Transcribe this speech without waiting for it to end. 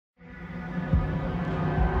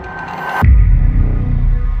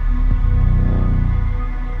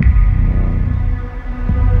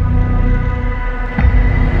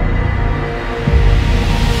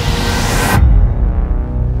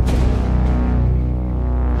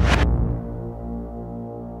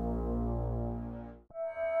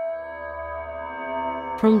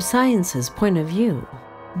From science's point of view,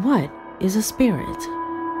 what is a spirit?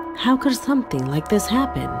 How could something like this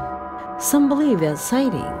happen? Some believe that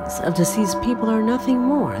sightings of deceased people are nothing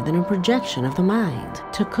more than a projection of the mind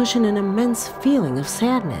to cushion an immense feeling of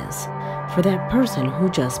sadness for that person who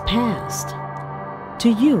just passed.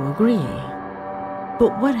 Do you agree?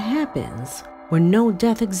 But what happens when no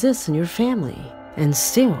death exists in your family and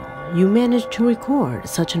still you manage to record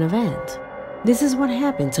such an event? This is what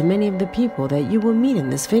happened to many of the people that you will meet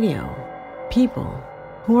in this video. People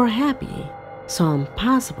who are happy saw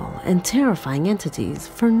impossible and terrifying entities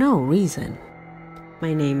for no reason.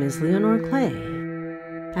 My name is Leonor Clay,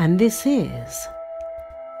 and this is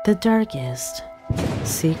The Darkest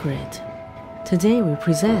Secret. Today we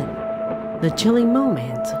present the chilling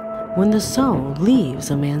moment when the soul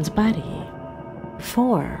leaves a man's body.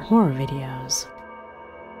 4 horror videos.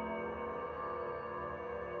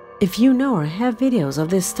 If you know or have videos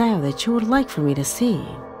of this style that you would like for me to see,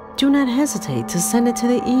 do not hesitate to send it to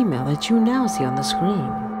the email that you now see on the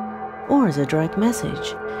screen, or as a direct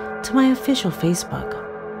message to my official Facebook.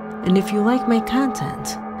 And if you like my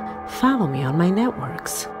content, follow me on my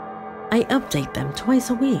networks. I update them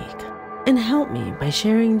twice a week, and help me by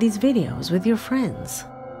sharing these videos with your friends.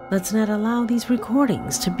 Let's not allow these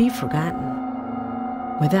recordings to be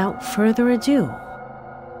forgotten. Without further ado,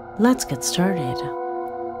 let's get started.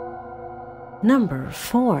 Number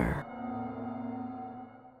 4.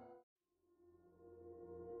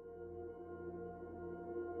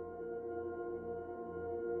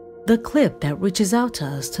 The clip that reaches out to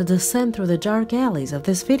us to descend through the dark alleys of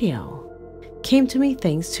this video came to me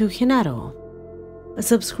thanks to Hinaro, a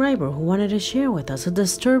subscriber who wanted to share with us a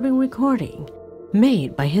disturbing recording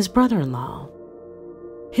made by his brother-in-law.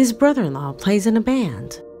 His brother-in-law plays in a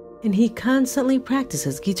band, and he constantly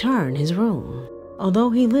practices guitar in his room.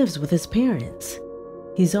 Although he lives with his parents,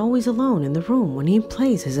 he's always alone in the room when he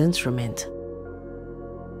plays his instrument.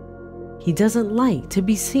 He doesn't like to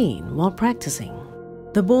be seen while practicing.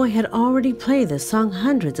 The boy had already played this song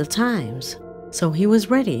hundreds of times, so he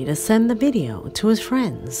was ready to send the video to his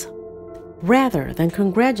friends. Rather than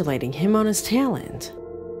congratulating him on his talent,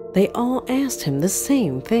 they all asked him the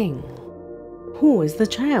same thing. Who is the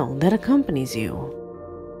child that accompanies you?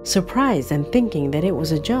 Surprised and thinking that it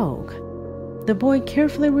was a joke, the boy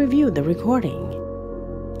carefully reviewed the recording.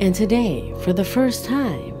 And today, for the first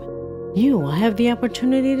time, you will have the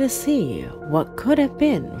opportunity to see what could have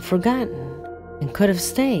been forgotten and could have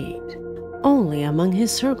stayed only among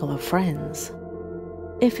his circle of friends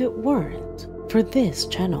if it weren't for this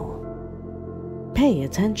channel. Pay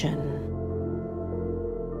attention.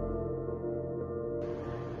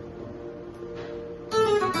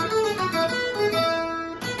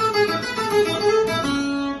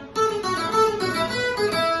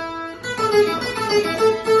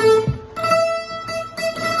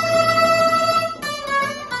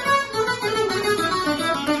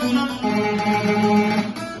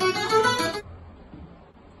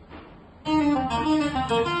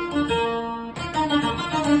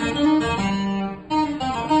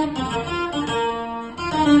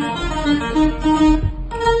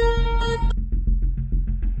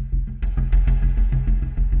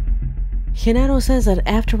 Hinaro says that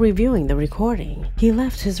after reviewing the recording, he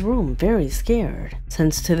left his room very scared,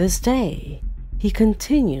 since to this day, he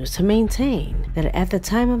continues to maintain that at the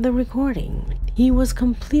time of the recording, he was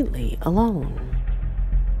completely alone.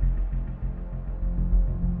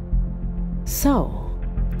 So,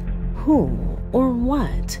 who or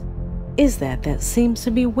what is that seems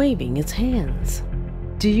to be waving its hands?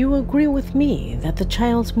 Do you agree with me that the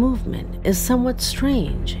child's movement is somewhat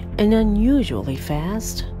strange and unusually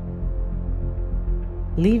fast?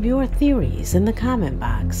 Leave your theories in the comment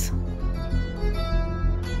box.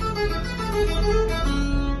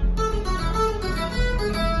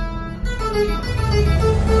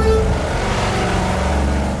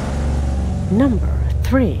 Number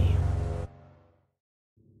 3.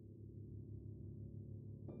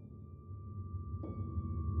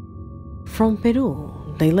 From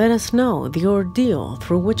Peru, they let us know the ordeal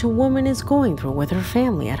through which a woman is going through with her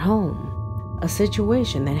family at home. A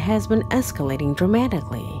situation that has been escalating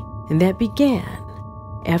dramatically and that began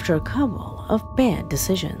after a couple of bad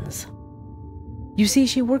decisions. You see,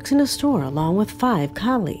 she works in a store along with 5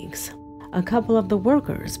 colleagues. A couple of the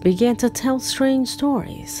workers began to tell strange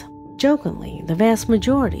stories. Jokingly, the vast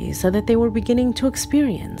majority said that they were beginning to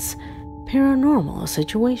experience paranormal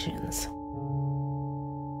situations.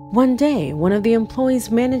 One day, one of the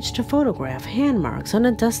employees managed to photograph hand marks on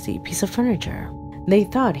a dusty piece of furniture. They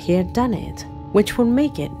thought he had done it, which would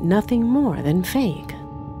make it nothing more than fake.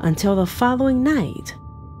 Until the following night,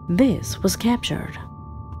 this was captured.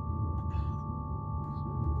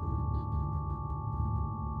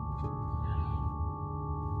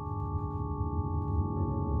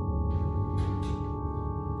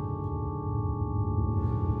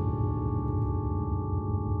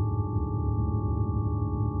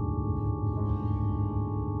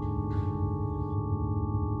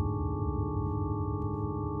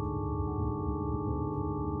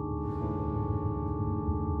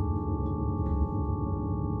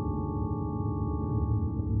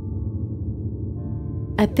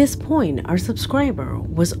 At this point, our subscriber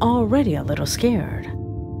was already a little scared,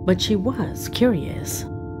 but she was curious.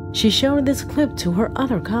 She showed this clip to her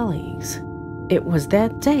other colleagues. It was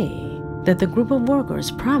that day that the group of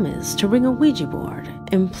workers promised to bring a Ouija board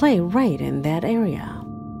and play right in that area.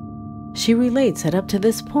 She relates that up to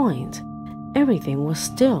this point, everything was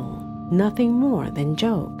still nothing more than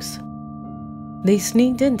jokes. They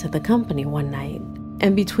sneaked into the company one night,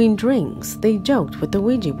 and between drinks, they joked with the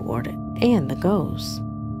Ouija board and the ghosts.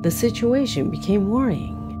 The situation became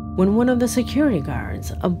worrying when one of the security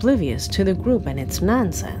guards, oblivious to the group and its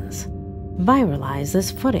nonsense, viralized this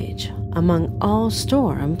footage among all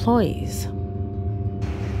store employees.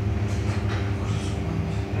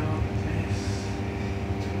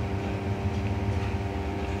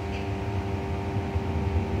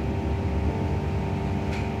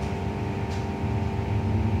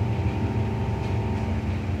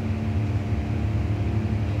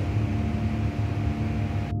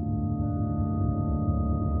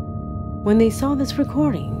 When they saw this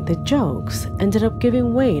recording, the jokes ended up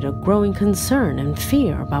giving way to growing concern and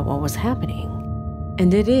fear about what was happening.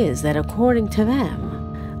 And it is that, according to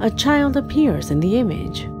them, a child appears in the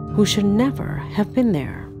image who should never have been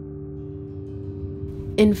there.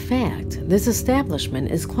 In fact, this establishment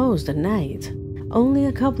is closed at night. Only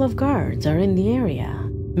a couple of guards are in the area,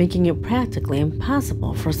 making it practically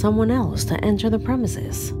impossible for someone else to enter the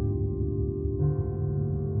premises.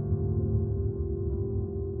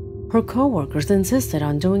 Her co-workers insisted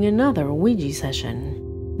on doing another Ouija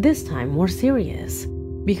session, this time more serious,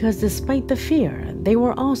 because despite the fear, they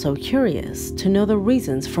were also curious to know the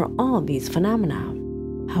reasons for all these phenomena.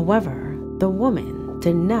 However, the woman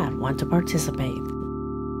did not want to participate.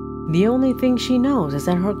 The only thing she knows is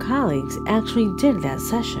that her colleagues actually did that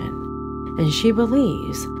session, and she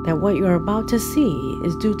believes that what you're about to see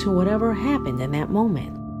is due to whatever happened in that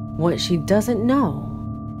moment. What she doesn't know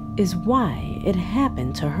is why it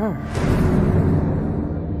happened to her.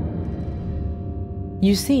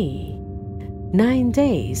 You see, 9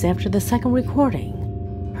 days after the second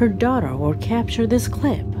recording, her daughter will capture this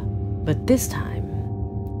clip, but this time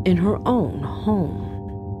in her own home.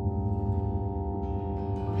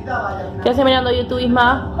 ¿Qué haces mirando YouTube,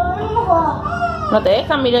 Isma? No te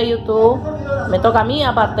dejan mirar YouTube. Me toca a mí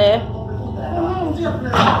aparte.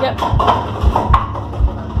 ¿Qué?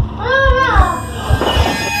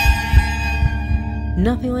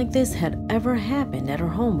 Nothing like this had ever happened at her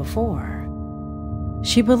home before.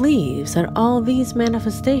 She believes that all these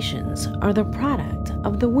manifestations are the product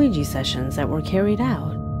of the Ouija sessions that were carried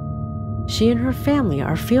out. She and her family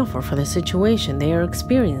are fearful for the situation they are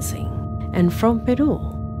experiencing, and from Peru,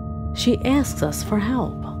 she asks us for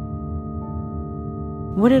help.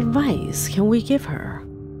 What advice can we give her?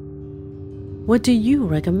 What do you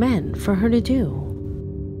recommend for her to do?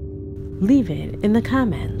 Leave it in the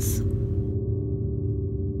comments.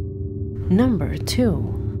 Number 2.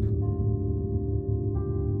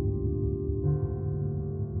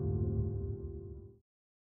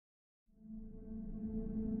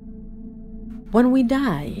 When we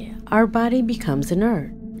die, our body becomes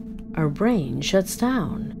inert, our brain shuts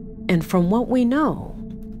down, and from what we know,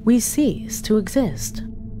 we cease to exist.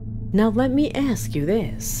 Now let me ask you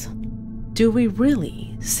this. Do we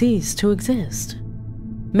really cease to exist?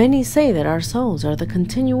 Many say that our souls are the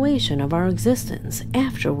continuation of our existence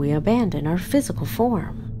after we abandon our physical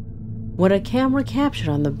form. What a camera captured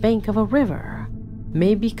on the bank of a river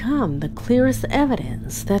may become the clearest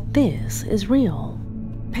evidence that this is real.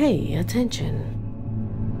 Pay attention.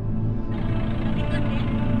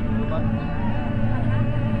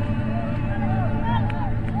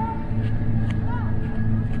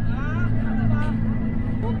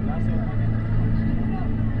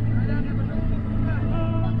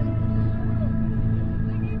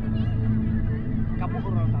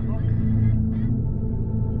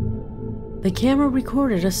 The camera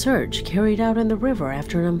recorded a search carried out in the river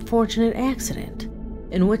after an unfortunate accident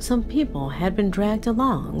in which some people had been dragged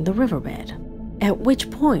along the riverbed, at which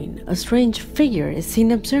point a strange figure is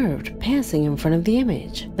seen observed passing in front of the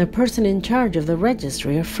image. The person in charge of the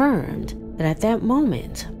registry affirmed that at that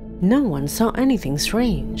moment, no one saw anything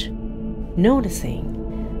strange,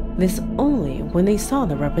 noticing this only when they saw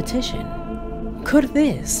the repetition. Could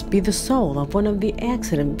this be the soul of one of the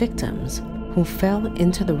accident victims who fell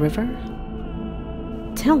into the river?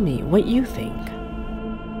 Tell me what you think.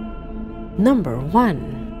 Number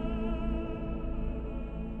 1.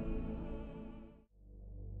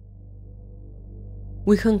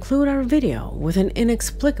 We conclude our video with an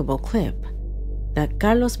inexplicable clip that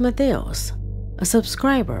Carlos Mateos, a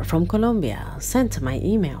subscriber from Colombia, sent to my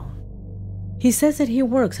email. He says that he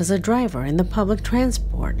works as a driver in the public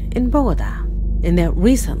transport in Bogota. and that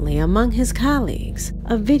recently among his colleagues,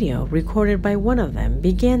 a video recorded by one of them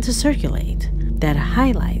began to circulate that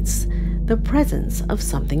highlights the presence of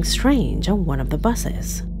something strange on one of the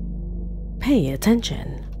buses. Pay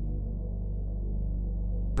attention.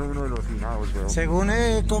 Según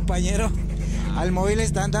el compañero, al móvil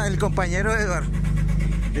el compañero Edward,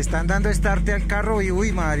 le están dando estarte al carro y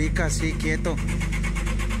uy, marica, sí, quieto.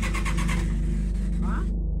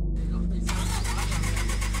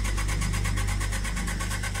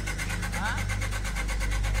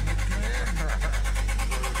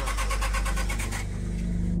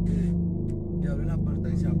 Y abre la puerta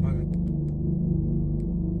y se apaga.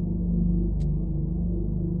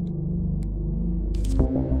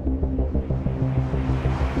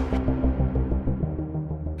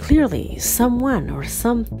 Clearly, someone or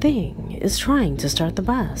something is trying to start the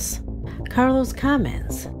bus. Carlos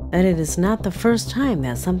comments that it is not the first time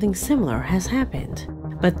that something similar has happened,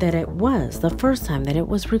 but that it was the first time that it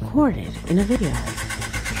was recorded in a video.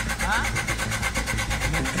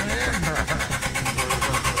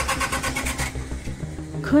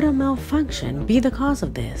 Could a malfunction be the cause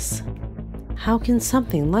of this? How can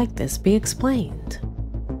something like this be explained?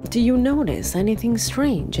 Do you notice anything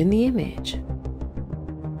strange in the image?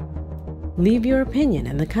 Leave your opinion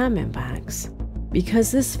in the comment box,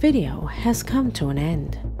 because this video has come to an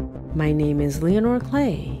end. My name is Leonor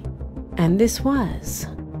Clay, and this was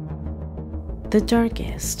The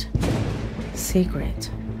Darkest Secret.